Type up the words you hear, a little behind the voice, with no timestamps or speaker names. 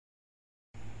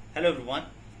Hello everyone,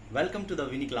 welcome to the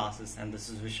Vini classes, and this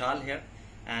is Vishal here,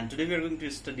 and today we are going to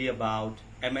study about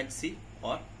MHC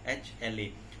or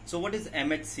HLA. So what is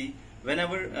MHC?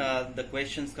 Whenever the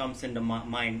questions comes in the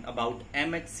mind about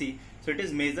MHC, so it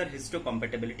is major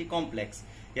histocompatibility complex.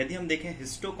 यदि हम देखें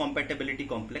histocompatibility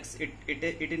complex,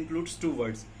 it includes two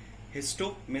words.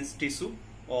 Histo means tissue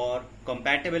और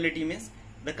compatibility means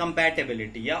the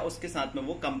compatibility, या उसके साथ में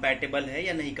वो compatible है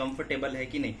या नहीं, कंफर्टेबल है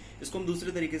कि नहीं. इसको हम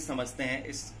दूसरे तरीके से समझते हैं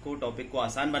इसको टॉपिक को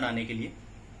आसान बनाने के लिए.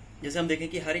 जैसे हम देखें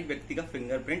कि हर एक व्यक्ति का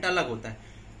फिंगरप्रिंट अलग होता है.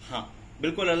 हाँ,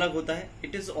 बिल्कुल अलग होता है.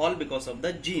 It is all because of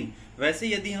the gene. वैसे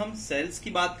यदि हम सेल्स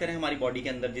की बात करें, हमारी बॉडी के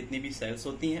अंदर जितनी भी सेल्स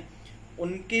होती हैं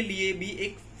उनके लिए भी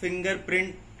एक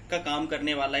फिंगरप्रिंट का काम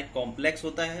करने वाला एक कॉम्प्लेक्स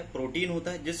होता है, प्रोटीन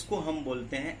होता है, जिसको हम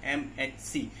बोलते हैं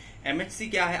MHC. MHC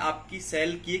क्या है? आपकी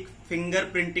सेल की एक फिंगर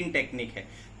प्रिंटिंग टेक्निक है.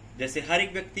 जैसे हर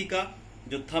एक व्यक्ति का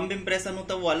जो थंब इंप्रेशन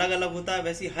होता है वो अलग अलग होता है,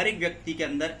 वैसे हर एक व्यक्ति के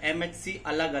अंदर MHC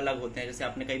अलग अलग होते हैं. जैसे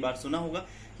आपने कई बार सुना होगा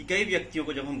कि कई व्यक्तियों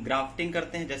को जब हम ग्राफ्टिंग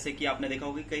करते हैं, जैसे कि आपने देखा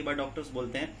होगा कई बार डॉक्टर्स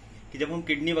बोलते हैं कि जब हम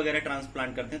किडनी वगैरह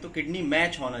ट्रांसप्लांट करते हैं तो किडनी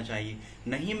मैच होना चाहिए.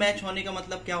 नहीं मैच होने का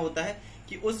मतलब क्या होता है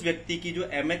कि उस व्यक्ति की जो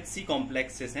MHC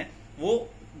कॉम्प्लेक्सेस हैं वो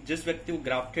जिस व्यक्ति को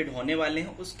ग्राफ्टेड होने वाले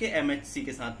हैं उसके MHC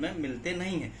के साथ में मिलते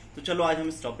नहीं हैं. तो चलो आज हम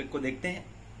इस टॉपिक को देखते हैं.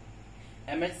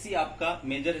 MHC आपका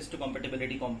मेजर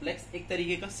हिस्टोकम्पैटिबिलिटी कॉम्प्लेक्स एक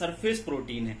तरीके का सरफेस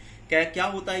प्रोटीन है. क्या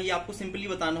होता है ये आपको सिंपली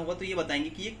बताना होगा तो ये बताएंगे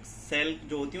कि एक सेल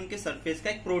जो होती है उनके सरफेस का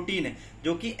एक प्रोटीन है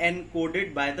जो कि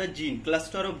encoded by the gene.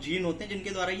 Cluster of gene होते हैं जिनके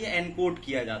द्वारा ये एनकोड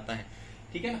किया जाता है.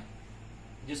 ठीक है ना,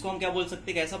 जिसको हम क्या बोल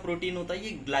सकते हैं, कैसा प्रोटीन होता है?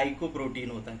 ये ग्लाइकोप्रोटीन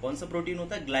होता है. कौन सा प्रोटीन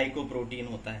होता है? ग्लाइकोप्रोटीन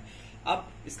होता है.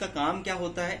 अब इसका काम क्या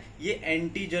होता है? ये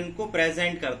एंटीजन को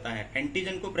प्रेजेंट करता है.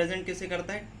 एंटीजन को प्रेजेंट कैसे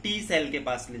करता है? टी सेल के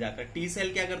पास ले जाकर. टी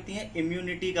सेल क्या करती है?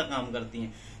 इम्यूनिटी का काम करती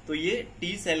हैं. तो ये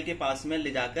टी सेल के पास में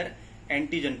ले जाकर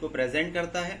एंटीजन को प्रेजेंट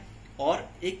करता है. और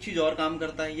एक चीज और काम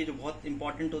करता है ये जो बहुत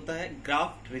इंपॉर्टेंट होता है,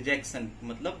 ग्राफ्ट रिजेक्शन.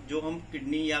 मतलब जो हम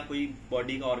किडनी या कोई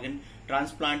बॉडी का ऑर्गन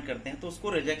ट्रांसप्लांट करते हैं तो उसको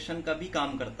रिजेक्शन का भी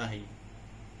काम करता है.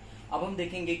 अब हम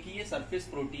देखेंगे कि ये सरफेस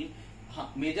प्रोटीन,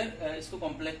 हाँ, मेजर इसको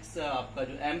कॉम्प्लेक्स आपका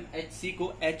जो MHC को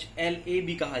HLA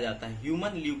भी कहा जाता है,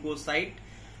 ह्यूमन ल्यूकोसाइट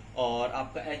और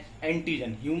आपका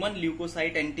एंटीजन. ह्यूमन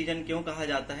ल्यूकोसाइट एंटीजन क्यों कहा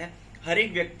जाता है? हर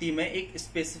एक व्यक्ति में एक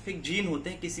स्पेसिफिक जीन होते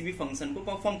हैं किसी भी फंक्शन को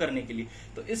परफॉर्म करने के लिए.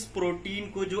 तो इस प्रोटीन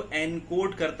को जो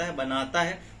एनकोड करता है, बनाता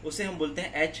है, उसे हम बोलते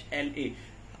हैं HLA.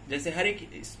 जैसे हर एक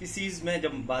स्पीसीज में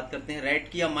जब बात करते हैं रैट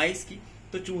की या माइस की,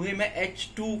 तो चूहे में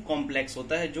H2 कॉम्प्लेक्स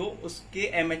होता है जो उसके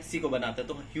MHC को बनाता है.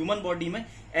 तो ह्यूमन बॉडी में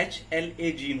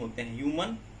HLA जीन होते हैं,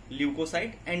 ह्यूमन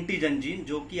ल्यूकोसाइट एंटीजन जीन,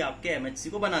 जो कि आपके MHC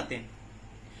को बनाते हैं.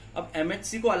 अब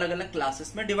MHC को अलग अलग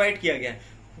क्लासेस में डिवाइड किया गया है.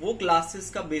 वो क्लासेस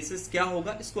का बेसिस क्या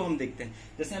होगा इसको हम देखते हैं.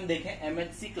 जैसे हम देखें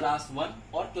MHC क्लास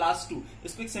 1 और क्लास 2.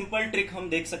 इसको एक सिंपल ट्रिक हम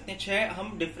देख सकते हैं. 6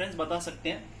 हम डिफरेंस बता सकते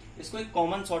हैं. इसको एक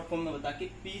कॉमन शॉर्ट फॉर्म में बता के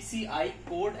PCI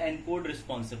कोड एनकोड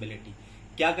रिस्पॉन्सिबिलिटी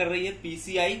क्या कर रही है?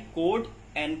 PCI code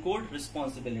encode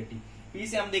responsibility. P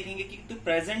से हम देखेंगे कि तो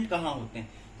प्रेजेंट कहाँ होते हैं.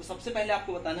 तो सबसे पहले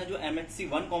आपको बताना है जो MHC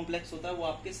 1 कॉम्प्लेक्स होता है वो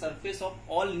आपके surface of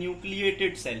all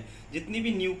nucleated cell, जितनी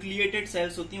भी न्यूक्लिएटेड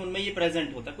सेल्स होती हैं उनमें ये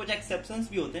प्रेजेंट होता है. कुछ एक्सेप्शंस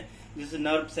भी होते हैं जैसे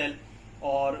नर्व सेल,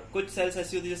 और कुछ सेल्स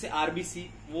ऐसी होती है जैसे RBC,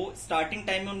 वो स्टार्टिंग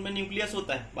टाइम में उनमें न्यूक्लियस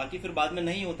होता है, बाकी फिर बाद में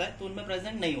नहीं होता है, तो उनमें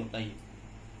प्रेजेंट नहीं होता ये.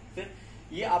 फिर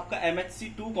ये आपका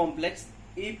MHC 2 कॉम्प्लेक्स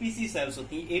APC सेल्स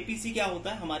होती हैं. APC क्या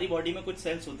होता है? हमारी बॉडी में कुछ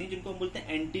सेल्स होती हैं जिनको हम बोलते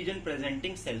हैं एंटीजन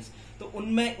प्रेजेंटिंग सेल्स. तो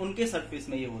उनमें उनके सरफेस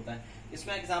में ये होता है.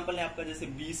 इसमें एग्जांपल है आपका जैसे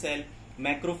B cell,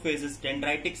 macrophages,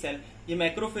 dendritic cell. ये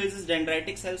मैक्रोफेजेस,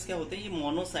 डेंड्राइटिक सेल्स क्या होते हैं? ये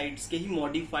मोनोसाइट्स के ही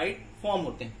मॉडिफाइड फॉर्म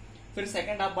होते हैं. फिर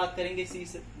सेकंड आप बात करेंगे इसी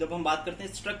से, जब हम बात करते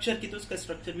हैं स्ट्रक्चर की, तो इसका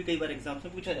स्ट्रक्चर भी कई बार एग्जाम्स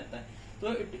में पूछा जाता है.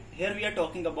 तो here we are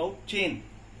talking about chain.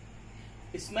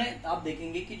 इसमें आप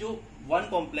देखेंगे कि जो 1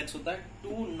 कॉम्प्लेक्स होता है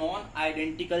 2 नॉन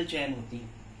आइडेंटिकल चेन होती है.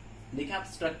 देखिए आप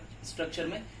स्ट्रक्चर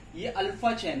में ये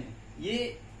अल्फा चेन है,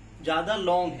 ये ज्यादा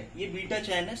लॉन्ग है, ये बीटा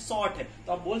चेन है, शॉर्ट है.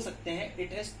 तो आप बोल सकते हैं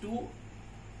it has 2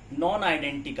 non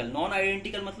identical. Non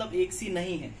identical मतलब एक सी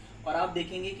नहीं है. और आप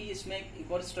देखेंगे कि इसमें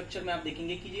एक और स्ट्रक्चर में आप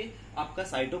देखेंगे कि ये आपका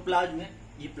साइटोप्लाज्म है,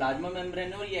 ये प्लाज्मा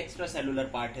मेम्ब्रेन है और ये एक्स्ट्रा सेलुलर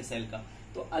पार्ट है सेल का.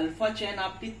 तो अल्फा चेन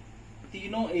आपकी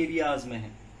तीनों एरियाज में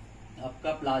है.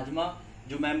 आपका प्लाज्मा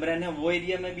जो मेम्ब्रेन है वो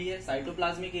एरिया में भी है,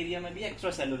 साइटोप्लाज्मिक एरिया में भी है,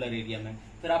 एक्स्ट्रा सेलुलर एरिया में.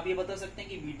 फिर आप ये बता सकते हैं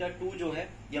कि बीटा 2 जो है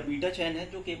या बीटा चेन है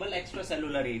जो केवल एक्स्ट्रा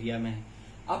सेलुलर एरिया में है.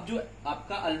 अब जो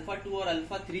आपका अल्फा 2 और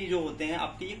अल्फा 3 जो होते हैं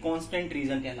आपके, ये कांस्टेंट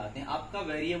रीजन कहलाते हैं. आपका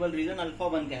वेरिएबल रीजन अल्फा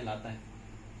 1 कहलाता है.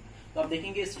 तो आप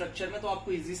देखेंगे स्ट्रक्चर में तो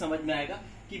आपको इजी समझ में आएगा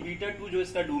कि बीटा 2 जो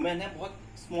इसका डोमेन है बहुत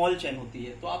स्मॉल चेन होती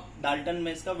है. तो आप डाल्टन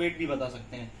में इसका वेट भी बता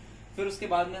सकते हैं. फिर उसके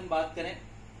बाद में हम बात करें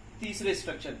तीसरे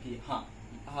स्ट्रक्चर की. हाँ,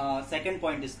 सेकंड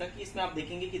पॉइंट इसका कि इसमें आप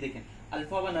देखेंगे कि देखें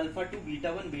अल्फा 1 अल्फा 2 बीटा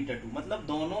 1 बीटा 2, मतलब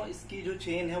दोनों इसकी जो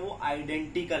चेन है वो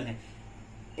आइडेंटिकल है,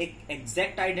 एक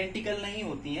एग्जैक्ट आइडेंटिकल नहीं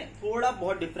होती है, थोड़ा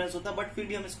बहुत डिफरेंस होता है, बट फिर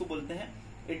भी हम इसको बोलते हैं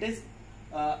it is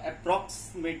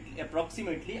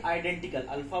approximately identical,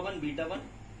 alpha 1 beta 1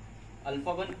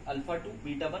 alpha 1 alpha 2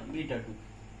 beta 1 beta 2।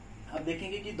 अब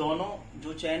देखेंगे कि दोनों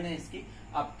जो चेन है इसकी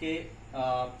आपके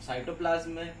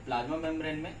साइटोप्लाज्म में, प्लाज्मा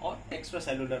मेम्ब्रेन में और एक्स्ट्रा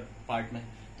सेलुलर पार्ट में,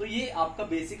 तो ये आपका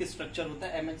बेसिक स्ट्रक्चर होता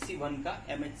है MHC I का,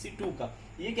 MHC II का।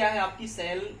 ये क्या है, आपकी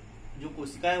सेल जो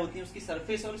कोशिकाएं होती हैं उसकी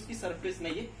सरफेस और उसकी सरफेस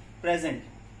में ये प्रेजेंट है।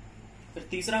 फिर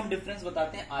तीसरा हम डिफरेंस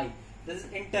बताते हैं आई, दिस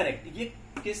इज इंटरैक्ट, ये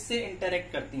किससे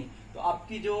इंटरैक्ट करती हैं, तो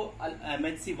आपकी जो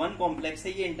MHC I कॉम्प्लेक्स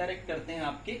है ये इंटरैक्ट करते हैं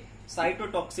आपके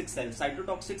साइटोटॉक्सिक सेल।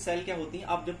 साइटोटॉक्सिक सेल क्या होती हैं,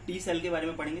 आप जब टी सेल के बारे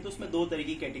में पढ़ेंगे तो उसमें दो तरह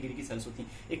की कैटेगरी की सेल्स होती हैं,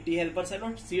 एक टी हेल्पर सेल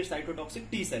और साइटोटॉक्सिक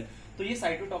टी सेल। तो ये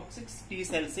साइटोटॉक्सिक टी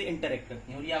सेल से इंटरैक्ट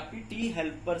करती हैं और ये आपकी टी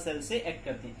हेल्पर सेल से एक्ट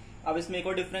करती हैं। अब इसमें एक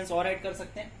और डिफरेंस और ऐड कर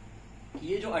सकते हैं,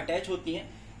 ये जो अटैच होती हैं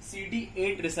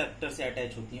CD8 रिसेप्टर से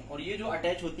अटैच होती हैं और ये जो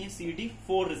अटैच होती हैं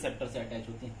CD4 रिसेप्टर से अटैच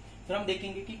होती हैं। फिर हम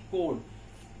देखेंगे कि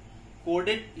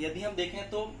कोडेड यदि हम देखें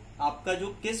तो आपका जो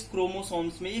किस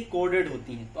क्रोमोसोम्स में ये कोडेड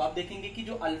होती हैं, तो आप देखेंगे कि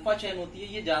जो अल्फा चेन होती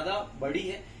है ये ज्यादा बड़ी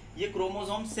है, ये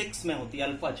क्रोमोसोम 6 में होती है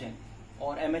अल्फा चेन,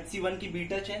 और MHC I की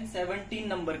बीटा चेन 17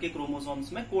 नंबर के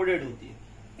क्रोमोसोम्स में कोडेड होती है।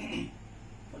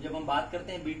 और जब हम बात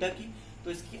करते हैं बीटा की,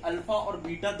 तो इसकी अल्फा और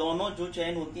बीटा दोनों जो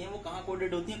चेन होती हैं वो कहाँ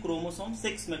कोडेड होती हैं, क्रोमोसोम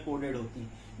 6 में कोडेड होती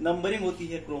हैं। नंबरिंग होती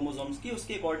है क्रोमोसोम्स की,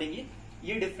 उसके अकॉर्डिंग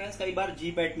ये डिफरेंस कई बार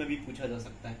जीपैट में भी पूछा जा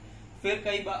सकता है। फिर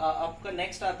कई बार आपका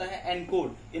नेक्स्ट आता है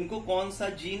एनकोड, इनको कौन सा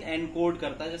जीन एनकोड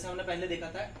करता है, जैसे हमने पहले देखा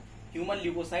था ह्यूमन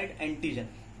ल्यूकोसाइड एंटीजन।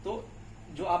 तो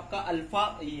जो आपका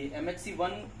अल्फा ये MHC I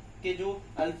के जो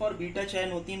अल्फा और बीटा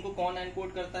चेन होती है इनको कौन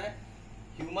एनकोड करता है,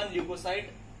 ह्यूमन ल्यूकोसाइड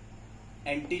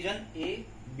एंटीजन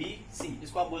ABC,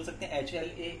 इसको आप बोल सकते हैं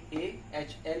HLA-A,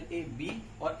 HLA-B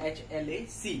और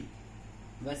HLA-C।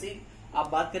 वैसे आप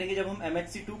बात करेंगे जब हम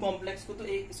MHC II कॉम्प्लेक्स को, तो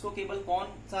इसको केवल कौन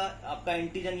सा आपका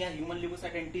एंटीजन या ह्यूमन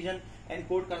ल्यूकोसाइट एंटीजन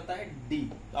एनकोड करता है, D,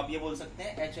 तो आप ये बोल सकते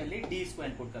हैं HLA-D इसको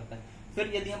एनकोड करता है।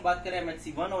 फिर यदि हम बात करें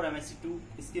MHC I और MHC II,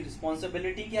 इसकी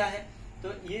रिस्पॉन्सिबिलिटी क्या है,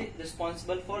 तो ये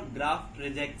रिस्पॉन्सिबल फॉर ग्राफ्ट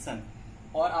रिजेक्शन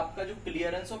और आपका जो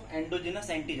क्लियरेंस ऑफ एंडोजिनस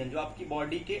एंटीजन, जो आपकी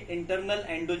बॉडी के इंटरनल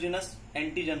एंडोजिनस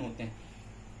एंटीजन होते हैं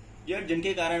या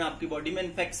जिनके कारण आपकी बॉडी में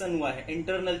इन्फेक्शन हुआ है,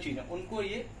 इंटरनल चीजें, उनको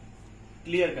ये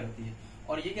क्लियर करती है।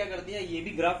 और ये क्या करती है, ये भी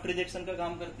ग्राफ्ट रिजेक्शन का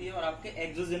काम करती है और आपके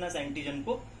एक्सोजिनस एंटीजन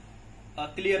को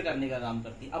क्लियर करने का काम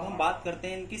करती है। अब हम बात करते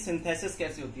हैं इनकी सिंथेसिस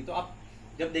कैसे होती है, तो आप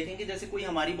जब देखेंगे जैसे कोई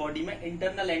हमारी बॉडी में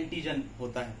इंटरनल एंटीजन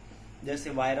होता है जैसे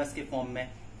वायरस के फॉर्म में,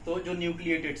 तो जो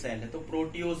न्यूक्लिएटेड सेल है, तो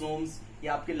प्रोटियोजोम्स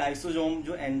या आपके लाइसोजोम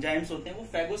जो एंजाइम्स होते हैं वो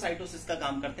फैगोसाइटोसिस का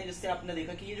काम करते हैं, जिससे आपने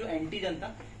देखा कि ये जो एंटीजन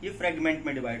था ये फ्रेगमेंट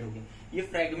में डिवाइड हो गया। ये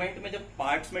फ्रेगमेंट में जब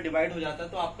पार्ट्स में डिवाइड हो जाता है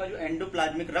तो आपका जो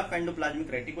एंडोप्लाज्मिक रफ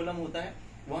एंडोप्लाज्मिक रेटिकुलम होता है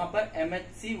वहां पर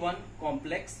MHC I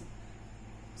कॉम्प्लेक्स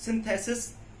सिंथेसिस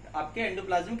आपके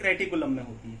एंडोप्लाज्मिक रेटिकुलम में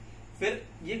होती है। फिर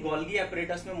ये गोल्गी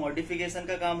एपरेटस में मॉडिफिकेशन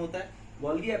का काम होता है।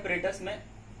 गोल्गी एपरेटस में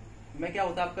क्या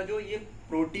होता है, आपका जो ये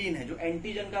प्रोटीन है, जो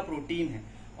एंटीजन का प्रोटीन है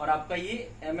और आपका ये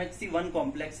MHC I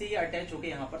कॉम्प्लेक्स है, ये अटैच होकर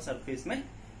यहाँ पर सरफेस में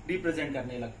रिप्रेजेंट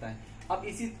करने लगता है। अब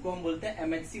इसी को हम बोलते हैं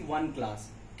MHC I क्लास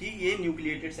कि ये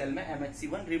न्यूक्लिएटेड सेल में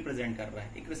MHC I रिप्रेजेंट कर रहा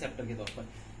है एक रिसेप्टर के तौर पर।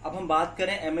 अब हम बात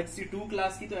करें MHC II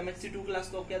क्लास की, तो MHC II क्लास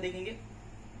को क्या देखेंगे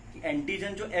कि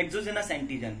एंटीजन जो एक्सोजेनस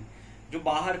एंटीजन जो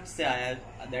बाहर से आया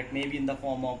है, that may be in the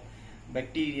form of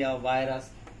bacteria,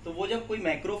 virus, तो वो जब कोई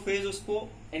मैक्रोफेज उसको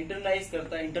इंटरनलाइज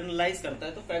करता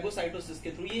है तो फैगोसाइटोसिस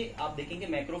के थ्रू, ये आप देखेंगे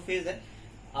मैक्रोफेज है,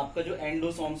 आपका जो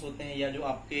एंडोसोम्स होते हैं या जो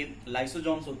आपके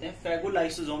लाइसोजोम्स होते हैं,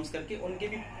 फैगोलाइसोजोम्स करके उनके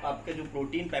भी आपका जो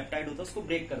प्रोटीन पेप्टाइड होता है उसको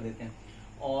ब्रेक कर देते हैं।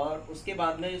 और उसके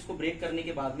बाद में इसको ब्रेक करने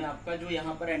के बाद में आपका जो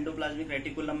यहाँ पर एंडोप्लाज्मिक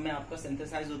रेटिकुलम में आपका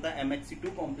सिंथेसाइज होता है MHC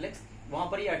II कॉम्प्लेक्स, वहां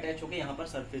पर ये अटैच होकर यहाँ पर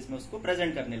सरफेस में उसको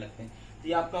प्रेजेंट करने लगते हैं। तो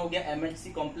ये आपका हो गया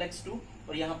MHC कॉम्प्लेक्स 2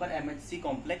 और यहाँ पर MHC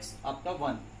कॉम्प्लेक्स आपका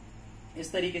 1।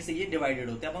 इस तरीके से ये डिवाइडेड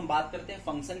होते हैं। अब हम बात करते हैं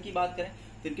फंक्शन की, बात करें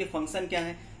तो इनके फंक्शन क्या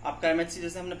है। आपका MHC,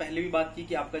 जैसे हमने पहले भी बात की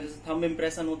कि आपका जैसे थंब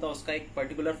इंप्रेशन होता है उसका एक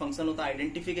पर्टिकुलर फंक्शन होता है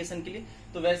आइडेंटिफिकेशन के लिए,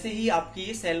 तो वैसे ही आपकी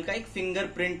ये सेल का एक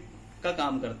फिंगरप्रिंट का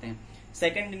काम करते हैं।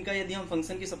 सेकंड, इनका यदि हम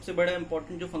फंक्शन की सबसे बड़ा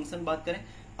इंपॉर्टेंट जो फंक्शन बात करें,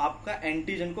 आपका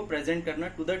एंटीजन को प्रेजेंट करना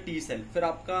टू द टी सेल। फिर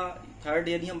आपका थर्ड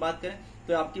यदि हम बात करें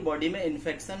तो आपकी बॉडी में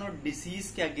इन्फेक्शन और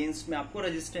डिसीज के अगेंस्ट में आपको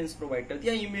रेजिस्टेंस प्रोवाइड करती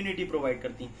है या इम्यूनिटी प्रोवाइड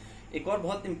करती है। एक और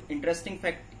बहुत इंटरेस्टिंग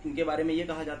फैक्ट इनके बारे में ये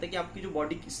कहा जाता है कि आपकी जो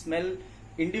बॉडी की स्मेल,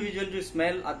 इंडिविजुअल जो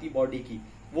स्मेल आती है बॉडी की,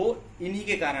 वो इन्हीं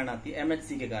के कारण आती है,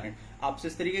 MHC के कारण। आपसे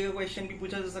इस तरीके का क्वेश्चन भी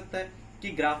पूछा जा सकता है कि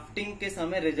ग्राफ्टिंग के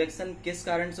समय रिजेक्शन किस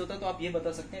कारण से होता है, तो आप ये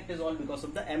बता सकते हैं it is all because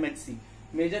of the MHC,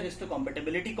 major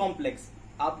histocompatibility complex.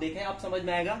 आप देखें, आप समझ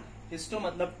में आएगा, हिस्टो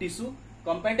मतलब टिश्यू,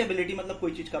 कंपैटिबिलिटी मतलब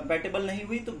कोई चीज कंपैटिबल नहीं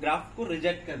हुई तो ग्राफ्ट को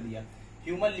रिजेक्ट कर दिया।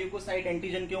 ह्यूमन ल्यूकोसाइट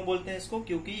एंटीजन क्यों बोलते हैं इसको,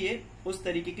 क्योंकि ये उस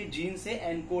तरीके की जीन से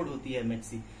एनकोड होती है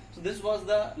MHC. So this was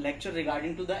the lecture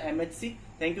regarding to the MHC.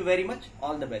 Thank you very much.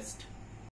 All the best.